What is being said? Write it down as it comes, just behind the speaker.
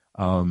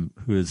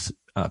who has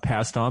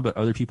passed on, but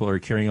other people are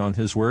carrying on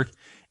his work.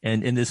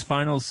 And in this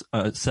final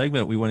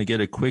segment, we want to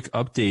get a quick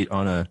update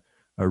on a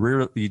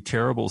really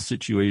terrible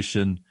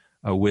situation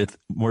with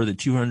more than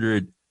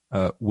 200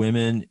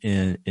 women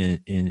and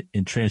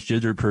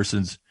transgender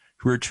persons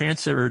who were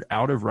transferred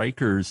out of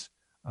Rikers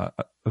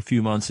a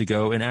few months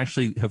ago and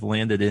actually have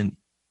landed in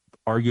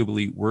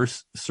arguably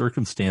worse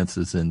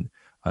circumstances. And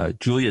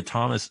Julia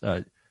Thomas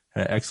had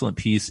an excellent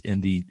piece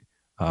in the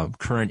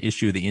current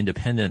issue of The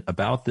Independent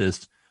about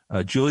this.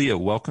 Julia,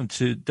 welcome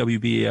to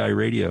WBAI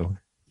Radio.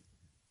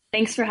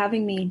 Thanks for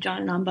having me,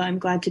 John and Amba. I'm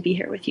glad to be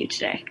here with you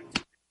today.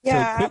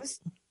 Yeah,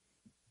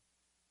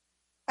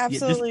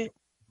 absolutely.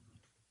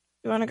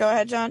 You want to go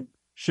ahead, John?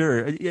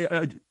 Sure.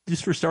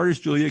 Just for starters,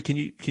 Julia,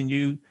 can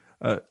you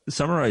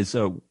summarize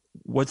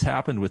what's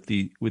happened with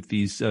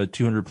these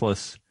 200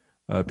 plus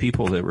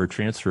people that were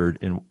transferred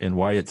and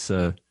why it's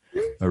a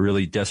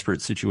really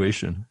desperate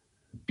situation?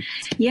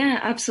 Yeah,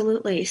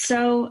 absolutely.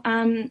 So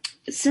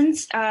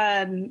since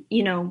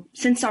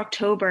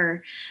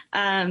October,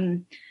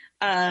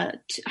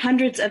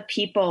 hundreds of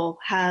people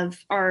have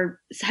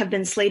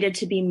been slated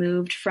to be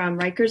moved from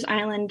Rikers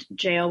Island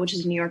Jail, which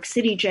is a New York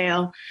City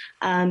jail,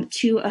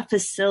 to a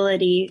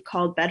facility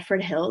called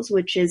Bedford Hills,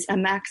 which is a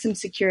maximum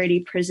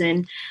security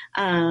prison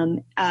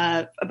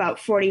about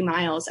 40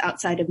 miles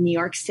outside of New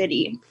York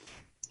City.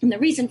 And the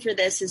reason for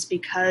this is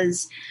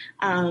because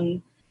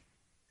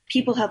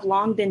people have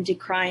long been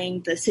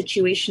decrying the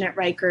situation at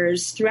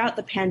Rikers throughout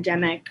the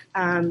pandemic.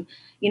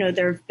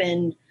 There have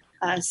been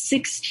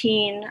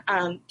 16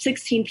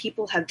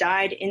 people have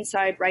died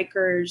inside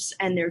Rikers,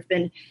 and there have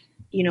been,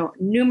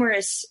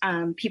 numerous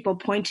people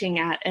pointing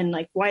at and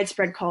like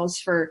widespread calls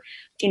for,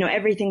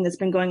 everything that's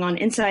been going on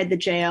inside the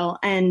jail.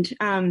 And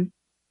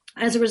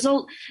as a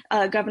result,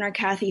 Governor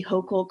Kathy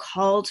Hochul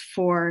called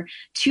for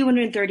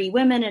 230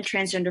 women and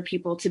transgender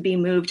people to be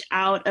moved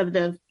out of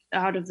the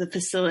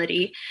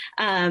facility.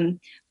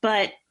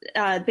 But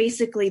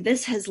basically,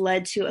 this has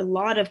led to a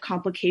lot of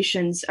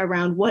complications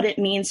around what it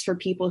means for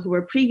people who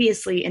were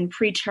previously in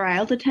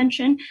pretrial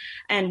detention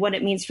and what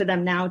it means for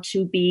them now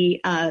to be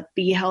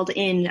held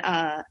in,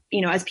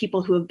 as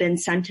people who have been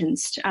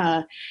sentenced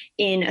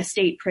in a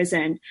state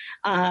prison.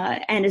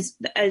 And as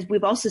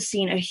we've also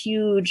seen a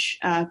huge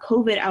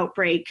COVID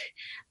outbreak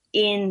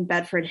in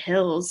Bedford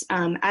Hills.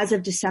 As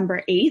of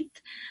December 8th,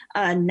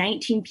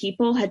 19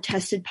 people had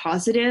tested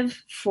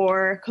positive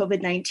for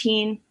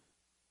COVID-19,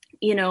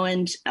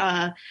 and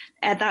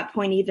at that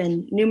point,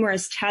 even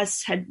numerous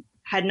tests had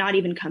not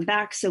even come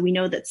back. So we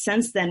know that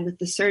since then, with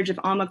the surge of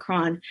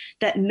Omicron,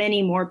 that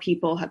many more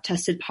people have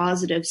tested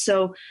positive.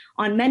 So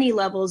on many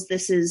levels,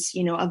 this is,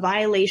 a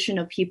violation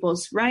of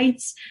people's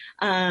rights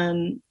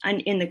and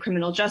in the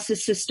criminal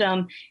justice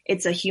system.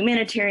 It's a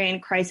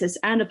humanitarian crisis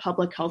and a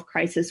public health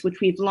crisis, which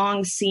we've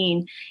long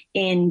seen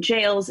in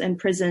jails and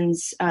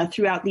prisons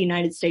throughout the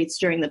United States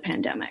during the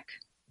pandemic.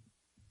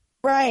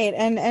 Right.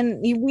 And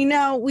we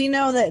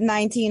know that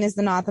 19 is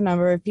not the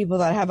number of people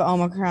that have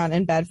Omicron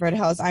in Bedford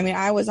Hills. I mean,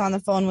 I was on the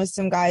phone with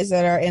some guys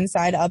that are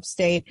inside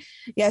upstate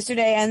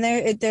yesterday,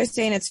 and they're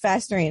saying it's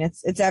festering.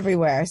 It's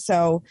everywhere.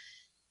 So,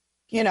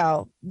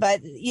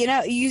 but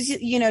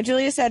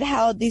Julia said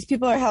these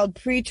people are held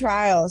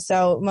pre-trial.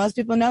 So most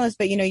people know this,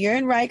 but you're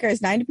in Rikers.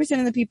 90%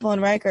 of the people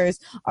in Rikers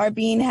are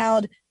being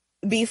held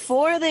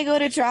before they go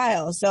to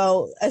trial.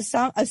 So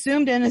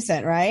assumed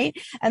innocent, right?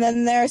 And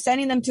then they're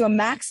sending them to a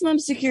maximum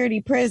security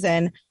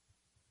prison.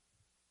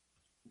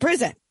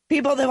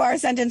 People that are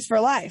sentenced for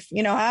life,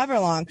 however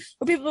long.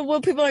 But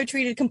people are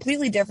treated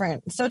completely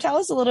different. So tell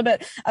us a little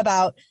bit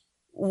about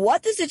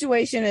what the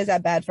situation is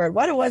at Bedford,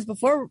 what it was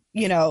before,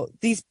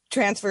 these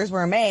transfers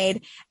were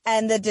made,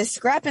 and the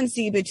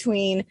discrepancy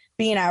between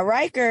being at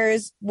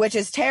Rikers, which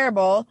is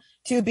terrible,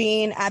 to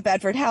being at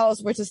Bedford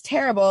Hills, which is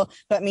terrible,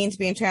 but means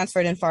being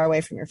transferred and far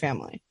away from your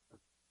family.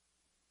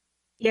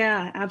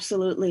 Yeah,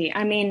 absolutely.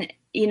 I mean,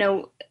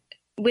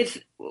 with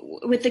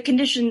the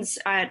conditions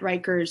at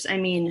Rikers, I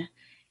mean,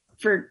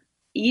 for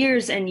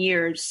years and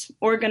years,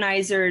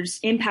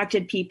 organizers,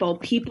 impacted people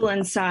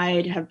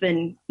inside have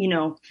been,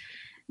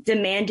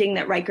 demanding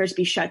that Rikers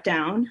be shut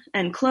down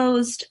and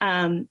closed.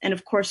 And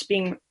of course,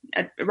 being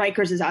at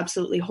Rikers is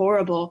absolutely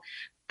horrible.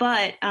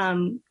 But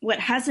what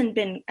hasn't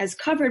been as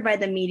covered by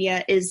the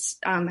media is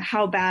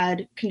how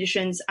bad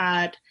conditions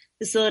at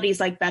facilities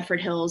like Bedford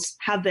Hills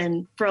have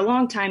been for a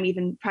long time,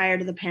 even prior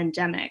to the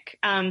pandemic.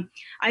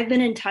 I've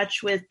been in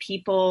touch with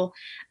people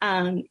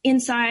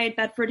inside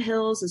Bedford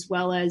Hills, as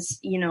well as,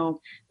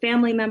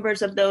 family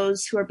members of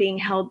those who are being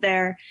held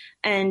there.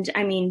 And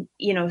I mean,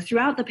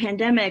 throughout the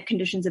pandemic,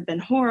 conditions have been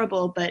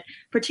horrible, but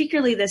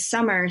particularly this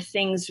summer,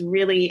 things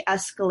really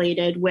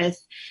escalated with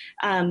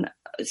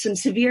some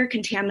severe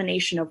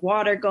contamination of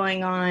water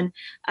going on.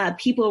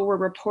 People were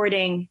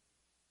reporting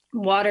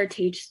water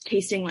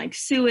tasting like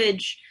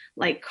sewage,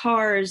 like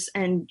cars,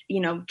 and,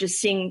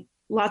 just seeing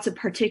lots of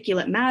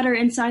particulate matter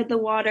inside the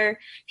water.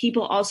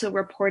 People also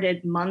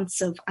reported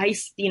months of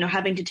ice,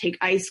 having to take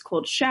ice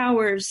cold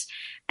showers.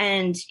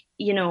 And,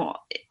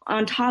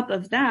 on top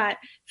of that,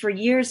 for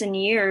years and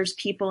years,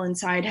 people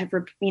inside have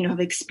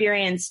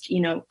experienced,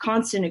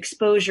 constant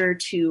exposure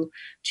to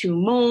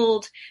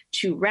mold,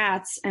 to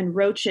rats and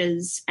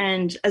roaches.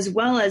 And as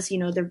well as,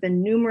 there've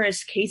been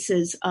numerous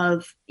cases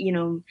of,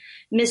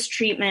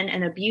 mistreatment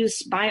and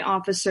abuse by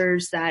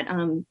officers that,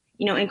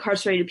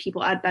 incarcerated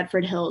people at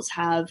Bedford Hills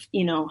have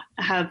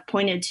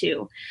pointed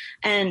to.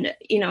 And,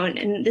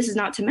 and this is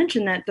not to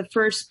mention that the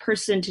first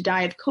person to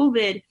die of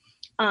COVID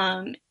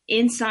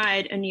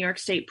inside a New York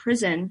State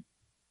prison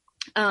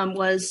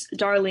was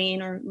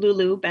Darlene, or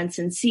Lulu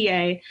Benson,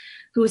 CA,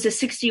 who was a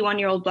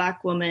 61-year-old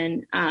Black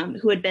woman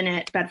who had been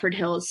at Bedford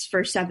Hills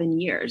for 7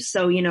 years.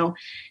 So,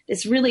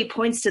 this really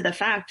points to the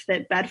fact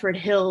that Bedford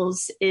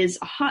Hills is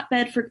a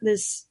hotbed for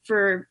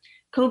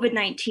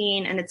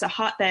COVID-19, and it's a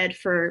hotbed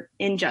for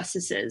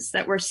injustices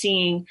that we're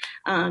seeing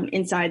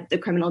inside the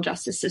criminal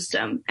justice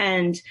system.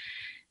 And,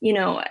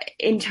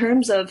 in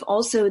terms of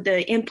also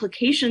the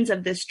implications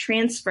of this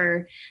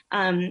transfer,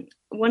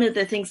 one of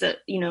the things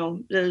that,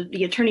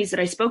 the attorneys that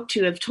I spoke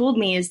to have told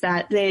me is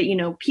that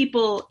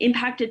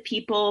impacted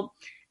people,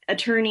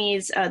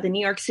 attorneys, the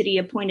New York City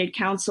appointed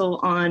counsel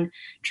on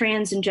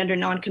trans and gender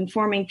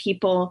nonconforming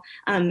people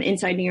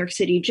inside New York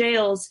City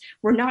jails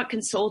were not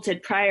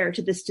consulted prior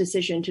to this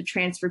decision to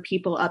transfer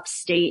people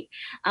upstate.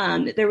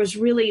 There was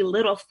really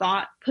little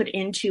thought put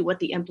into what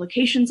the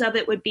implications of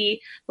it would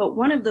be. But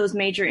one of those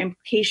major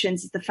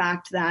implications is the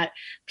fact that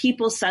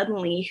people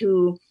suddenly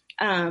who,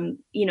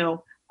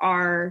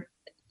 are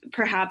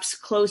perhaps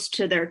close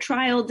to their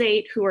trial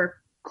date, who are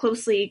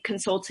closely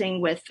consulting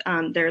with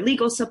their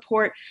legal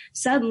support,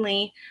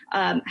 suddenly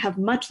have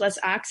much less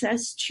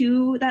access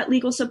to that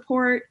legal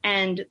support.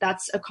 And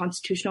that's a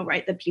constitutional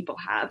right that people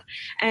have.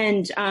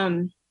 And,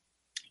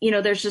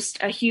 there's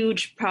just a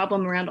huge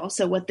problem around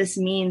also what this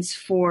means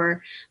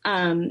for,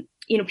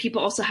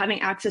 people also having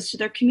access to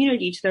their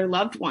community, to their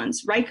loved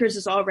ones. Rikers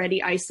is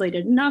already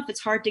isolated enough. It's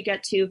hard to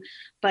get to,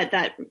 but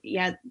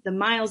the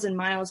miles and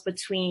miles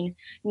between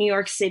New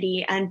York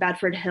City and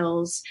Bedford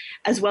Hills,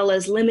 as well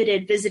as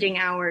limited visiting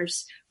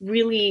hours,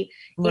 really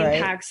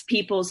impacts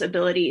people's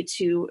ability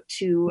to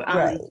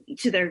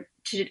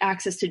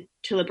access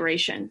to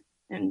liberation.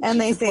 And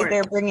they say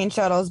they're bringing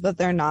shuttles, but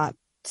they're not.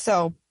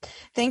 So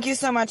thank you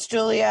so much,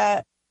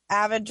 Julia.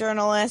 Avid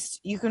journalist.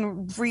 You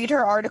can read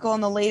her article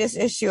in the latest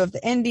issue of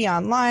the Indy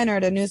online or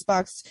at a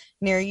newsbox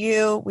near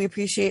you. We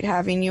appreciate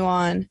having you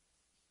on.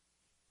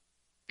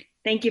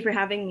 Thank you for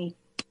having me.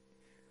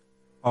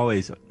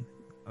 Always.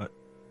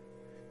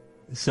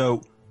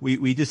 So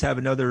we just have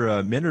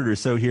another minute or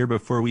so here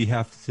before we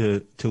have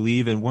to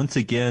leave. And once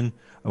again,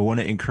 I want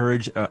to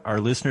encourage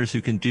our listeners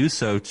who can do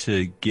so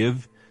to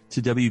give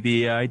to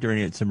WBAI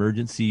during its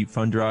emergency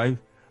fund drive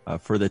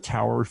for the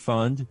Tower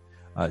Fund.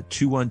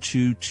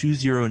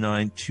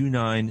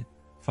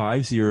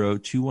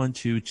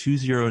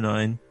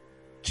 212-209-2950,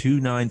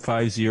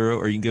 212-209-2950,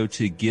 or you can go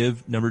to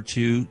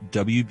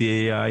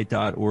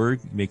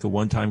give2wbai.org, make a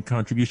one-time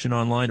contribution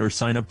online, or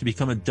sign up to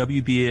become a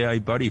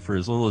WBAI buddy for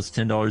as little as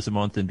 $10 a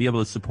month and be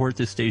able to support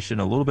this station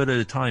a little bit at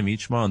a time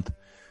each month,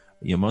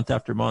 month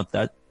after month.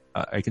 That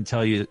I can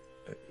tell you,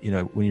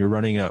 when you're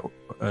running a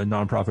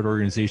nonprofit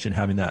organization,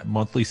 having that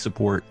monthly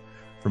support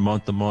from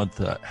month to month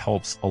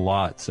helps a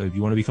lot. So if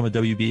you want to become a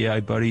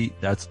WBAI buddy,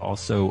 that's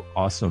also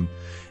awesome.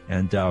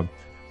 And I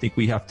think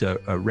we have to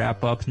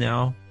wrap up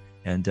now.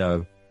 And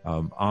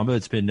Amba,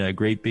 it's been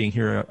great being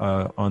here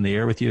on the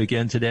air with you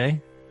again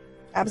today.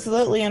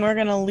 Absolutely. And we're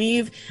going to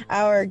leave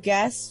our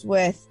guests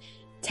with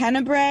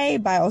Tenebrae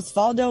by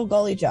Osvaldo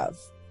Golijov.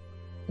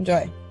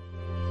 Enjoy.